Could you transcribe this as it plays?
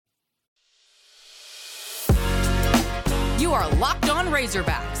You are Locked On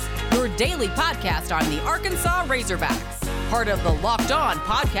Razorbacks, your daily podcast on the Arkansas Razorbacks, part of the Locked On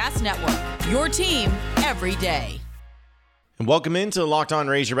Podcast Network, your team every day. And welcome into the Locked On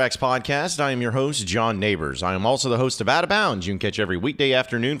Razorbacks podcast. I am your host, John Neighbors. I am also the host of Out of Bounds. You can catch every weekday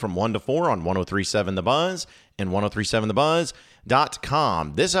afternoon from 1 to 4 on 103.7 The Buzz and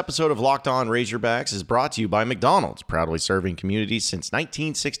 103.7thebuzz.com. This episode of Locked On Razorbacks is brought to you by McDonald's, proudly serving communities since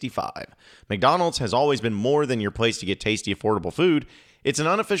 1965. McDonald's has always been more than your place to get tasty, affordable food. It's an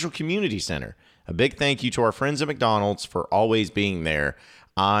unofficial community center. A big thank you to our friends at McDonald's for always being there.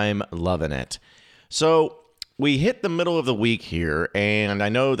 I'm loving it. So, we hit the middle of the week here, and I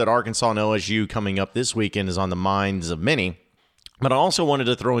know that Arkansas and OSU coming up this weekend is on the minds of many, but I also wanted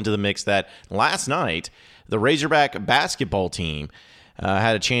to throw into the mix that last night, the Razorback basketball team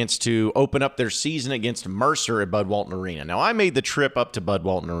had a chance to open up their season against Mercer at Bud Walton Arena. Now, I made the trip up to Bud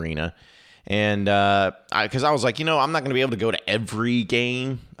Walton Arena, and because I was like, I'm not going to be able to go to every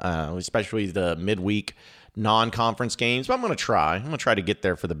game, especially the midweek non-conference games, but I'm going to try. I'm going to try to get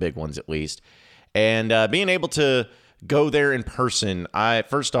there for the big ones at least. And being able to go there in person,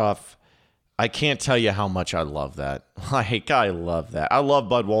 first off, I can't tell you how much I love that. I love that. I love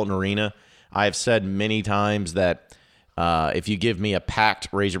Bud Walton Arena. I've said many times that if you give me a packed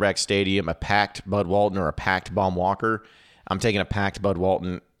Razorback Stadium, a packed Bud Walton, or a packed Baum Walker, I'm taking a packed Bud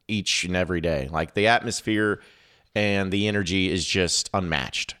Walton each and every day. Like, the atmosphere and the energy is just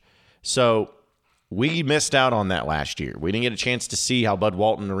unmatched. So we missed out on that last year. We didn't get a chance to see how Bud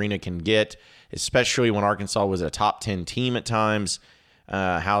Walton Arena can get, especially when Arkansas was a top 10 team at times,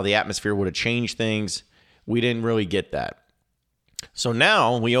 how the atmosphere would have changed things. We didn't really get that. So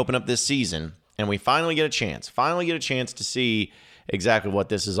now we open up this season, and we finally get a chance to see exactly what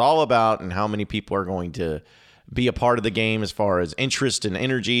this is all about and how many people are going to be a part of the game as far as interest and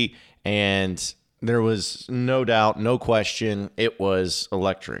energy. And there was no doubt, no question, it was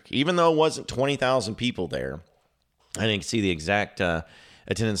electric. Even though it wasn't 20,000 people there, I didn't see the exact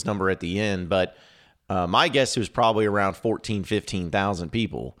attendance number at the end, but my guess it was probably around 15,000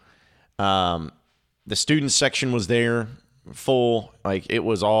 people. The student section was there full. Like, it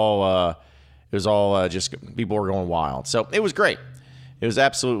was all just people were going wild. So it was great. It was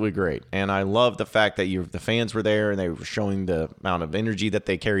absolutely great. And I love the fact that the fans were there and they were showing the amount of energy that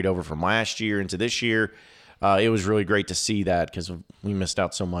they carried over from last year into this year. It was really great to see that because we missed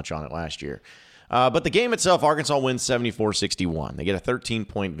out so much on it last year. But the game itself, Arkansas wins 74-61. They get a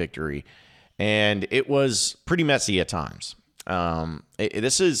 13-point victory, and it was pretty messy at times.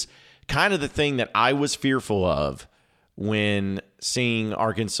 This is kind of the thing that I was fearful of when seeing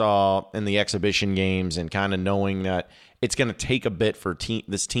Arkansas in the exhibition games and kind of knowing that it's going to take a bit for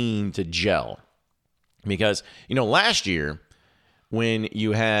this team to gel. Because, last year when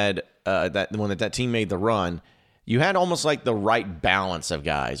you had that team made the run, you had almost like the right balance of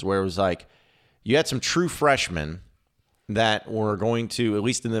guys where it was like, you had some true freshmen that were going to, at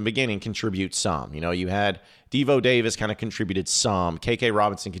least in the beginning, contribute some. You had Devo Davis kind of contributed some. KK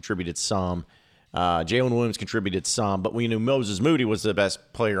Robinson contributed some. Jalen Williams contributed some. But we knew Moses Moody was the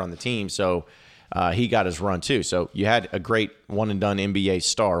best player on the team, so he got his run too. So you had a great one-and-done NBA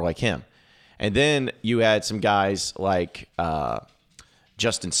star like him. And then you had some guys like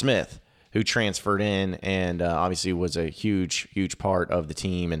Justin Smith, who transferred in and obviously was a huge, huge part of the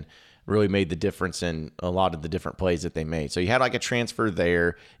team and really made the difference in a lot of the different plays that they made. So you had like a transfer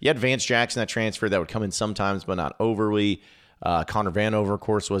there. You had Vance Jackson, that transfer that would come in sometimes, but not overly. Connor Vanover, of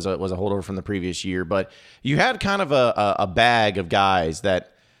course, was a holdover from the previous year. But you had kind of a bag of guys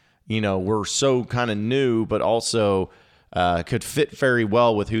that, were so kind of new, but also could fit very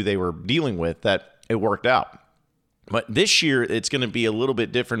well with who they were dealing with, that it worked out. But this year, it's going to be a little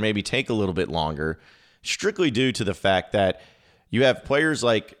bit different, maybe take a little bit longer, strictly due to the fact that you have players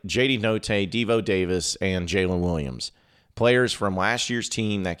like J.D. Note, Devo Davis, and Jalen Williams, players from last year's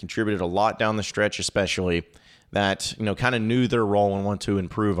team that contributed a lot down the stretch, especially that, kind of knew their role and want to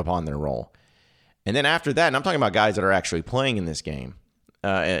improve upon their role. And then after that, and I'm talking about guys that are actually playing in this game,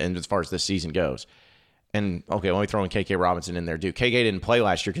 and as far as this season goes. And, okay, let me throw in KK Robinson in there, too. KK didn't play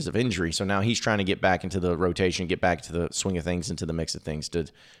last year because of injury, so now he's trying to get back into the rotation, get back to the swing of things, into the mix of things to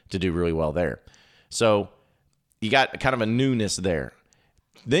do really well there. So you got kind of a newness there.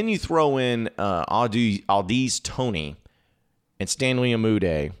 Then you throw in Aldis Toney and Stanley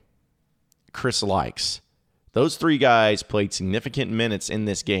Amude, Chris Likes. Those three guys played significant minutes in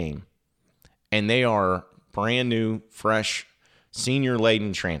this game, and they are brand new, fresh,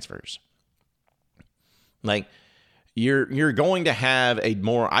 senior-laden transfers. Like, you're going to have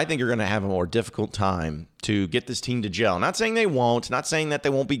I think you're going to have a more difficult time to get this team to gel. Not saying they won't, not saying that they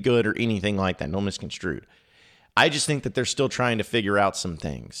won't be good or anything like that. No misconstrued. I just think that they're still trying to figure out some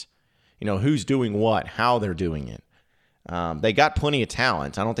things. Who's doing what, how they're doing it. They got plenty of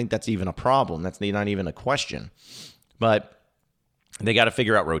talent. I don't think that's even a problem. That's not even a question. But they got to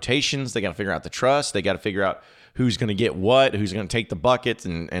figure out rotations. They got to figure out the trust. They got to figure out who's going to get what, who's going to take the buckets,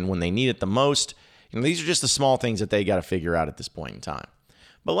 and when they need it the most. These are just the small things that they got to figure out at this point in time.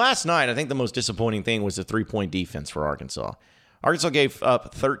 But last night, I think the most disappointing thing was the three-point defense for Arkansas. Arkansas gave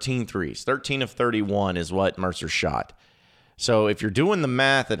up 13 threes. 13 of 31 is what Mercer shot. So if you're doing the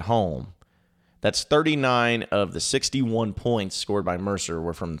math at home, that's 39 of the 61 points scored by Mercer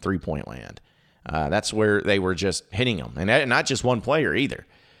were from three-point land. That's where they were just hitting them. And not just one player either.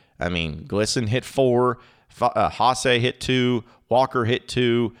 I mean, Glisson hit 4, Haase hit 2, Walker hit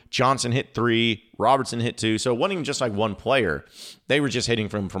 2, Johnson hit 3, Robertson hit 2. So it wasn't even just like one player. They were just hitting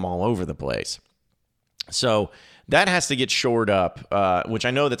from all over the place. So that has to get shored up, which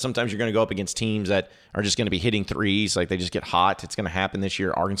I know that sometimes you're going to go up against teams that are just going to be hitting threes. Like they just get hot. It's going to happen this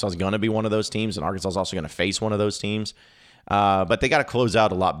year. Arkansas is going to be one of those teams, and Arkansas is also going to face one of those teams. But they got to close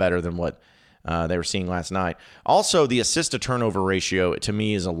out a lot better than what they were seeing last night. Also, the assist-to-turnover ratio, to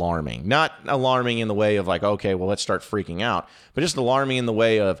me, is alarming. Not alarming in the way of like, okay, well, let's start freaking out, but just alarming in the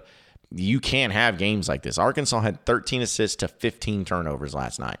way of you can't have games like this. Arkansas had 13 assists to 15 turnovers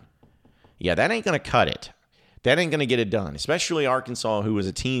last night. Yeah, that ain't going to cut it. That ain't going to get it done, especially Arkansas, who was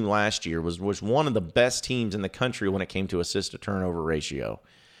a team last year, was one of the best teams in the country when it came to assist-to-turnover ratio.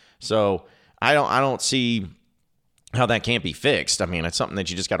 So I don't see how that can't be fixed. I mean, it's something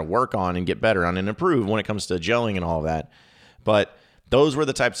that you just got to work on and get better on and improve when it comes to gelling and all of that. But those were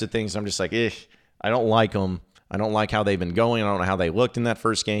the types of things I'm just like, I don't like them. I don't like how they've been going. I don't know how they looked in that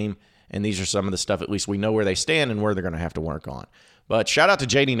first game. And these are some of the stuff, at least we know where they stand and where they're going to have to work on. But shout out to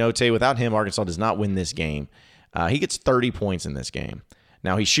J.D. Notae. Without him, Arkansas does not win this game. He gets 30 points in this game.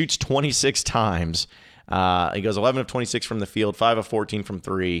 Now, he shoots 26 times. He goes 11 of 26 from the field, 5 of 14 from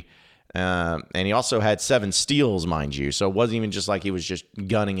 3. And he also had 7 steals, mind you. So it wasn't even just like he was just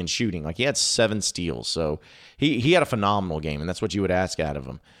gunning and shooting. Like he had 7 steals. So he had a phenomenal game, and that's what you would ask out of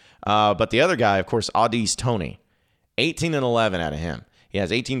him. But the other guy, of course, Au'Diese Toney, 18 and 11 out of him. He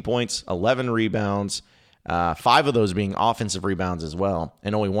has 18 points, 11 rebounds, 5 of those being offensive rebounds as well,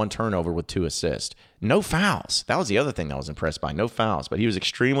 and only 1 turnover with 2 assists. No fouls. That was the other thing that I was impressed by. No fouls, but he was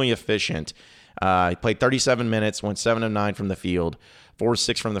extremely efficient. He played 37 minutes, went 7 of 9 from the field, 4 of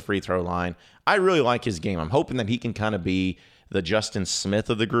 6 from the free throw line. I really like his game. I'm hoping that he can kind of be the Justin Smith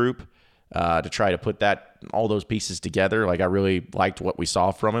of the group to try to put all those pieces together. Like I really liked what we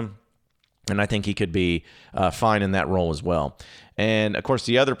saw from him, and I think he could be fine in that role as well. And, of course,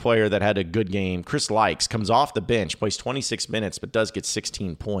 the other player that had a good game, Chris Lykes, comes off the bench, plays 26 minutes, but does get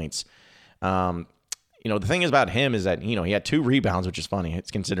 16 points. The thing about him is that, he had 2 rebounds, which is funny.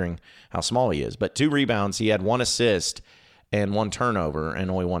 It's considering how small he is. But 2 rebounds, he had 1 assist and 1 turnover and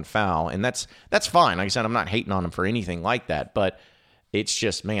only 1 foul. And that's fine. Like I said, I'm not hating on him for anything like that. But it's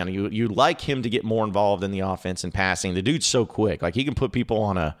just, man, you like him to get more involved in the offense and passing. The dude's so quick. Like he can put people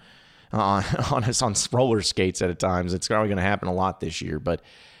on roller skates at times. It's probably going to happen a lot this year, but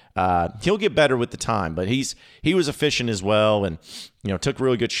he'll get better with the time. But he was efficient as well, and took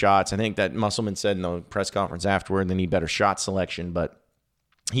really good shots. I think that Musselman said in the press conference afterward they need better shot selection, but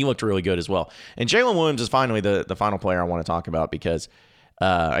he looked really good as well. And Jalen Williams is finally the final player I want to talk about because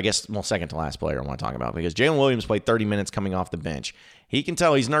second to last player I want to talk about because Jalen Williams played 30 minutes coming off the bench. He can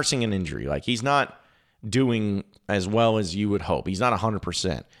tell he's nursing an injury. Like he's not doing as well as you would hope. He's not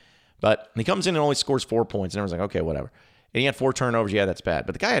 100%. But he comes in and only scores 4 points, and everyone's like, okay, whatever. And he had 4 turnovers. Yeah, that's bad.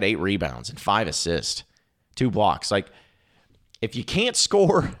 But the guy had 8 rebounds and 5 assists, 2 blocks. Like, if you can't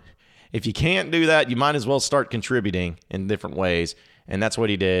score, if you can't do that, you might as well start contributing in different ways. And that's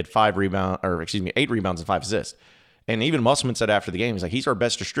what he did. 8 rebounds and 5 assists. And even Musselman said after the game, he's like, he's our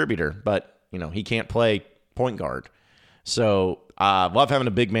best distributor, but, he can't play point guard. So love having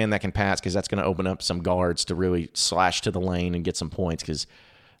a big man that can pass because that's going to open up some guards to really slash to the lane and get some points because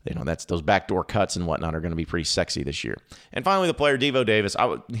that's those backdoor cuts and whatnot are going to be pretty sexy this year. And finally, the player, Devo Davis,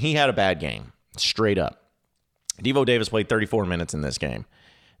 he had a bad game, straight up. Devo Davis played 34 minutes in this game.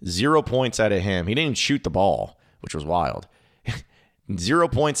 0 points out of him. He didn't even shoot the ball, which was wild. 0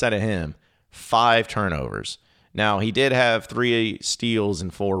 points out of him, 5 turnovers. Now, he did have 3 steals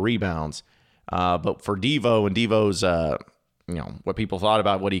and 4 rebounds. But for Devo and Devo's, what people thought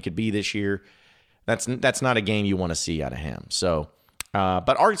about what he could be this year, that's not a game you want to see out of him. So,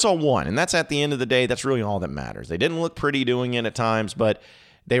 but Arkansas won, and that's at the end of the day, that's really all that matters. They didn't look pretty doing it at times, but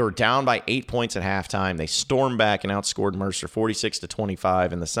they were down by 8 points at halftime. They stormed back and outscored Mercer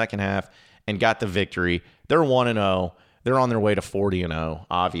 46-25 in the second half and got the victory. They're 1-0. they're on their way to 40-0,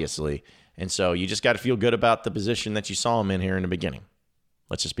 obviously. And so you just got to feel good about the position that you saw them in here in the beginning.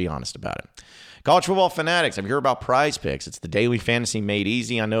 Let's just be honest about it. College football fanatics, have you heard about Prize Picks? It's the daily fantasy made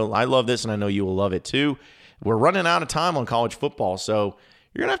easy. I know I love this, and I know you will love it too. We're running out of time on college football, so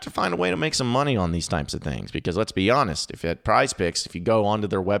you're going to have to find a way to make some money on these types of things, because let's be honest, if at Prize Picks, if you go onto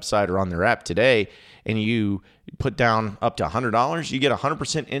their website or on their app today and you put down up to $100, you get a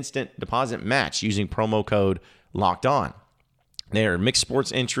 100% instant deposit match using promo code LOCKEDON. There are mixed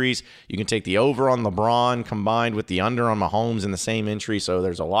sports entries. You can take the over on LeBron combined with the under on Mahomes in the same entry. So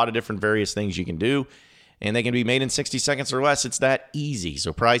there's a lot of different various things you can do, and they can be made in 60 seconds or less. It's that easy.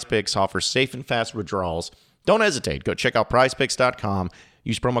 So Prize Picks offers safe and fast withdrawals. Don't hesitate. Go check out prizepicks.com.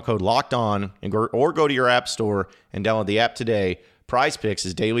 Use promo code LOCKEDON or go to your app store and download the app today. Prize Picks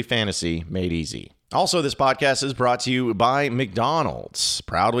is daily fantasy made easy. Also, this podcast is brought to you by McDonald's,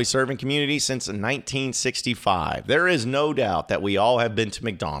 proudly serving communities since 1965. There is no doubt that we all have been to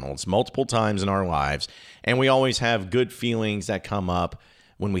McDonald's multiple times in our lives, and we always have good feelings that come up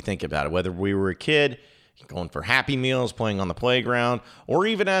when we think about it, whether we were a kid going for Happy Meals, playing on the playground, or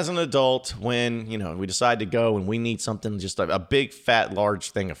even as an adult when, we decide to go and we need something, just a big, fat,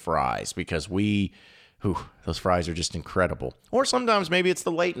 large thing of fries because those fries are just incredible. Or sometimes maybe it's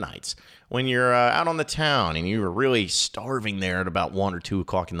the late nights when you're out on the town and you were really starving there at about 1 or 2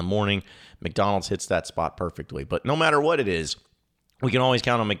 o'clock in the morning. McDonald's hits that spot perfectly. But no matter what it is, we can always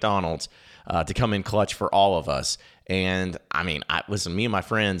count on McDonald's to come in clutch for all of us. And listen, me and my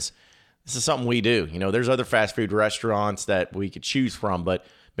friends, this is something we do. There's other fast food restaurants that we could choose from, but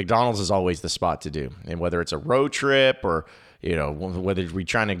McDonald's is always the spot to do. And whether it's a road trip or whether we're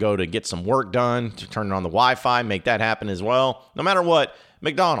trying to go to get some work done, to turn on the Wi-Fi, make that happen as well. No matter what,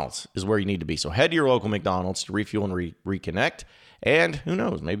 McDonald's is where you need to be. So head to your local McDonald's to refuel and reconnect. And who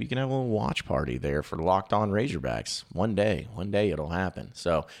knows, maybe you can have a little watch party there for the Locked On Razorbacks. One day it'll happen.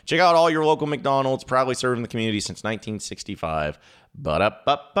 So check out all your local McDonald's, proudly serving the community since 1965.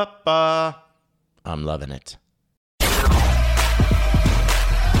 Ba-da-ba-ba-ba. I'm loving it.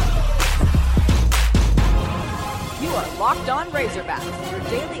 You are Locked On Razorbacks, your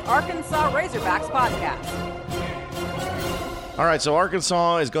daily Arkansas Razorbacks podcast. All right, so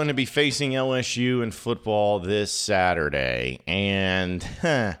Arkansas is going to be facing LSU in football this Saturday. And,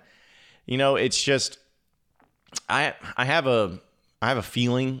 it's just, I have a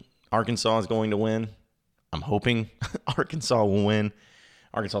feeling Arkansas is going to win. I'm hoping Arkansas will win.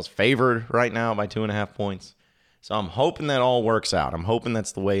 Arkansas is favored right now by 2.5 points. So I'm hoping that all works out. I'm hoping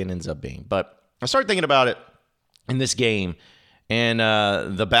that's the way it ends up being. But I started thinking about it in this game, and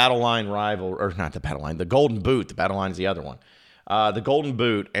the Battle Line rival, or not the Battle Line, the Golden Boot. The Battle Line is the other one. The Golden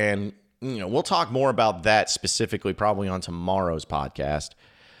Boot, and we'll talk more about that specifically probably on tomorrow's podcast.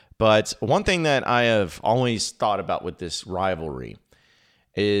 But one thing that I have always thought about with this rivalry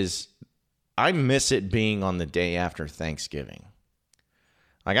is I miss it being on the day after Thanksgiving.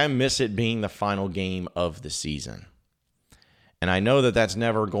 Like, I miss it being the final game of the season. And I know that that's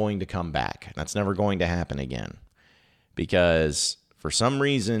never going to come back. That's never going to happen again. Because for some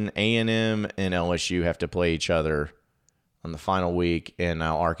reason, A&M and LSU have to play each other on the final week, and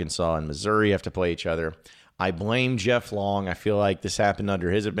now Arkansas and Missouri have to play each other. I blame Jeff Long. I feel like this happened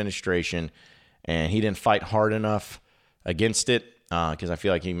under his administration, and he didn't fight hard enough against it because I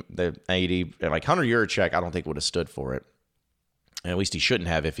feel like the AD, like Hunter Yurachek, I don't think would have stood for it. At least he shouldn't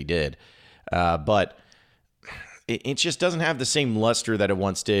have if he did. But it just doesn't have the same luster that it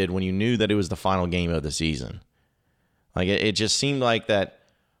once did when you knew that it was the final game of the season. Like it just seemed like that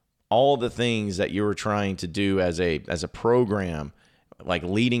all the things that you were trying to do as a program, like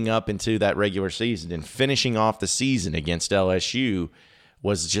leading up into that regular season and finishing off the season against LSU,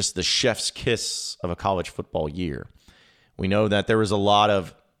 was just the chef's kiss of a college football year. We know that there was a lot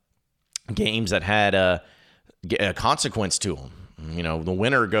of games that had a consequence to them. The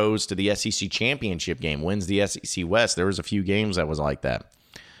winner goes to the SEC championship game, wins the SEC West. There was a few games that was like that.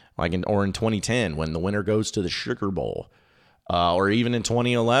 Like in 2010, when the winner goes to the Sugar Bowl. Or even in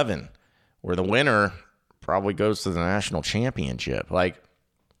 2011, where the winner probably goes to the national championship. Like,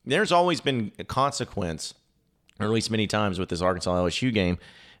 there's always been a consequence, or at least many times with this Arkansas-LSU game.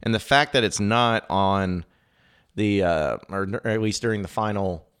 And the fact that it's not on the, or at least during the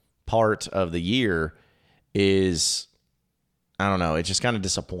final part of the year is, I don't know, it's just kind of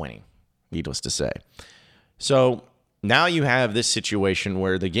disappointing, needless to say. So now you have this situation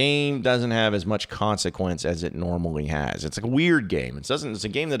where the game doesn't have as much consequence as it normally has. It's a weird game. It's a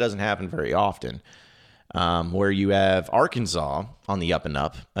game that doesn't happen very often, where you have Arkansas on the up and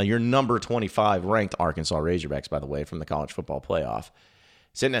up. Your number 25 ranked Arkansas Razorbacks, by the way, from the college football playoff.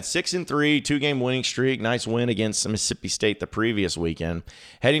 Sitting at 6-3, 2-game winning streak. Nice win against Mississippi State the previous weekend.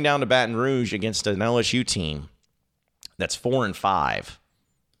 Heading down to Baton Rouge against an LSU team that's 4-5.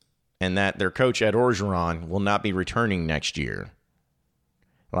 And that their coach, Ed Orgeron, will not be returning next year.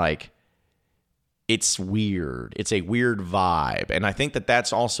 Like, it's weird. It's a weird vibe. And I think that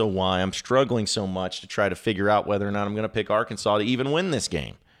that's also why I'm struggling so much to try to figure out whether or not I'm going to pick Arkansas to even win this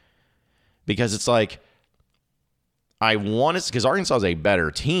game. Because it's like, I want it because Arkansas is a better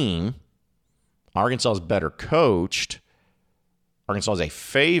team. Arkansas is better coached. Arkansas is a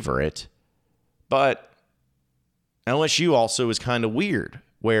favorite. But LSU also is kind of weird,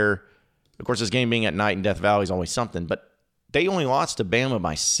 where, of course, this game being at night in Death Valley is always something, but they only lost to Bama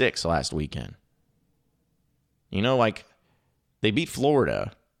by 6 last weekend. You know, like, they beat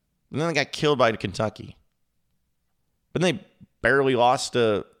Florida, and then they got killed by Kentucky. But then they barely lost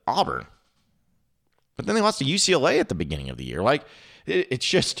to Auburn. But then they lost to UCLA at the beginning of the year. Like, it's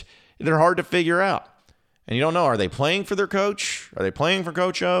just, they're hard to figure out. And you don't know, are they playing for their coach? Are they playing for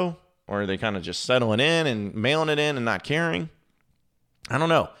Coach O? Or are they kind of just settling in and mailing it in and not caring? I don't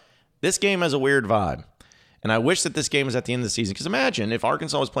know. This game has a weird vibe. And I wish that this game was at the end of the season. Because imagine if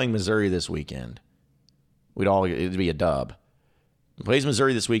Arkansas was playing Missouri this weekend. It'd be a dub. Plays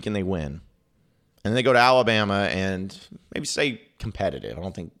Missouri this weekend, they win. And then they go to Alabama and maybe stay competitive. I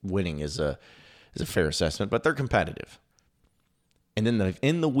don't think winning is a fair assessment, but they're competitive. And then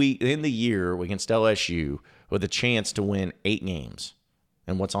in the year against LSU with a chance to win 8 games.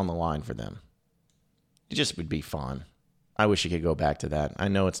 And what's on the line for them. It just would be fun. I wish it could go back to that. I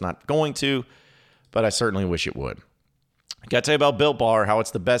know it's not going to, but I certainly wish it would. I got to tell you about Built Bar, how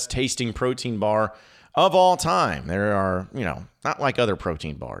it's the best tasting protein bar of all time. There are, not like other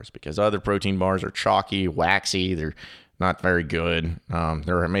protein bars, because other protein bars are chalky, waxy. They're not very good.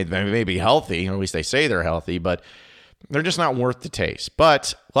 They may be healthy, or at least they say they're healthy, but they're just not worth the taste.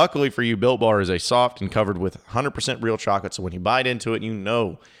 But luckily for you, Built Bar is a soft and covered with 100% real chocolate. So when you bite into it, you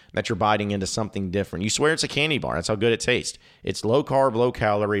know that you're biting into something different. You swear it's a candy bar. That's how good it tastes. It's low carb, low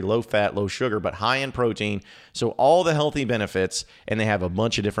calorie, low fat, low sugar, but high in protein. So all the healthy benefits, and they have a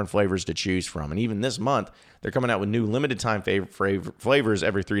bunch of different flavors to choose from. And even this month, they're coming out with new limited time flavors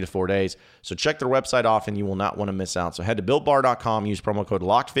every 3 to 4 days. So check their website off, and you will not want to miss out. So head to BuiltBar.com, use promo code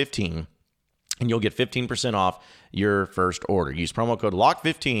LOCKED15, and you'll get 15% off your first order. Use promo code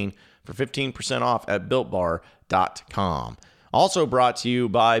LOCK15 for 15% off at BuiltBar.com. Also brought to you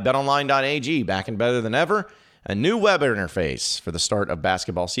by BetOnline.ag, back and better than ever. A new web interface for the start of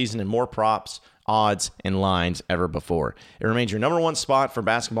basketball season, and more props, odds, and lines ever before. It remains your number one spot for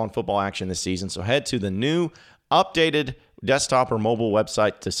basketball and football action this season, so head to the new updated desktop or mobile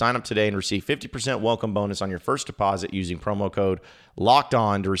website to sign up today and receive 50% welcome bonus on your first deposit using promo code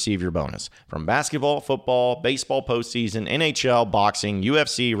LOCKEDON to receive your bonus. From basketball, football, baseball postseason, NHL, boxing,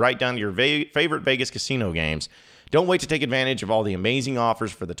 UFC, right down to your favorite Vegas casino games. Don't wait to take advantage of all the amazing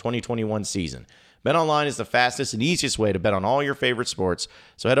offers for the 2021 season. BetOnline is the fastest and easiest way to bet on all your favorite sports.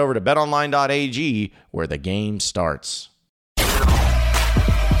 So head over to betonline.ag where the game starts. You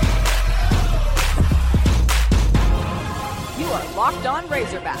are Locked On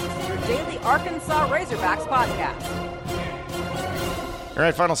Razorbacks, your daily Arkansas Razorbacks podcast. All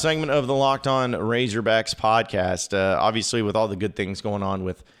right, final segment of the Locked On Razorbacks podcast. Obviously, with all the good things going on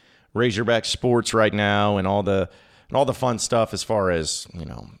with Razorback sports right now, and all the fun stuff as far as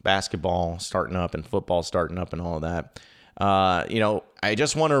basketball starting up and football starting up and all of that. I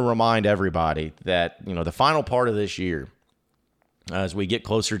just want to remind everybody that the final part of this year, as we get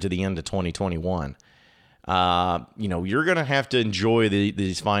closer to the end of 2021, you're going to have to enjoy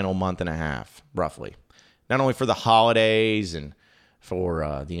these final month and a half, roughly, not only for the holidays and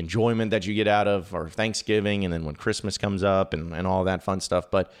for the enjoyment that you get out of our Thanksgiving, and then when Christmas comes up and all that fun stuff,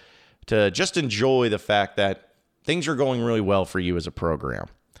 but to just enjoy the fact that things are going really well for you as a program,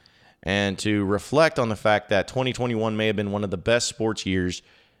 and to reflect on the fact that 2021 may have been one of the best sports years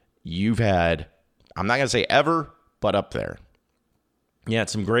you've had. I'm not going to say ever, but up there. You had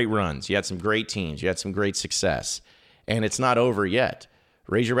some great runs. You had some great teams. You had some great success. And it's not over yet.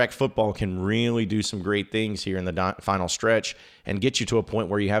 Razorback football can really do some great things here in the final stretch and get you to a point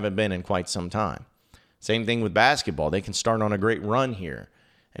where you haven't been in quite some time. Same thing with basketball. They can start on a great run here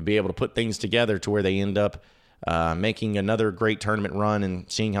and be able to put things together to where they end up making another great tournament run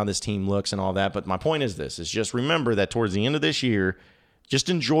and seeing how this team looks and all that. But my point is this, is just remember that towards the end of this year, just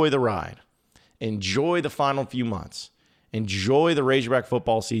enjoy the ride. Enjoy the final few months. Enjoy the Razorback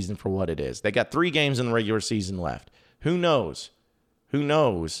football season for what it is. They got 3 games in the regular season left. Who knows? Who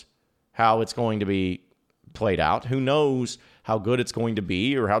knows how it's going to be played out? Who knows how good it's going to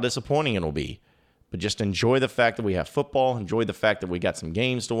be or how disappointing it'll be? but just enjoy the fact that we have football, enjoy the fact that we got some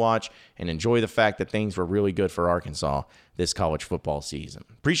games to watch, and enjoy the fact that things were really good for Arkansas this college football season.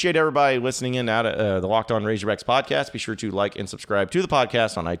 Appreciate everybody listening in out of the Locked On Razorbacks podcast. Be sure to like and subscribe to the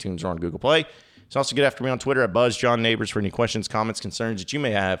podcast on iTunes or on Google Play. So also get after me on Twitter at BuzzJohnNeighbors for any questions, comments, concerns that you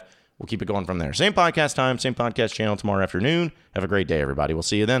may have. We'll keep it going from there. Same podcast time, same podcast channel tomorrow afternoon. Have a great day, everybody. We'll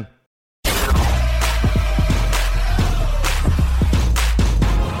see you then.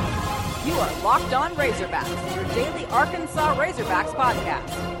 You are Locked On Razorbacks, your daily Arkansas Razorbacks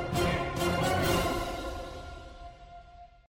podcast.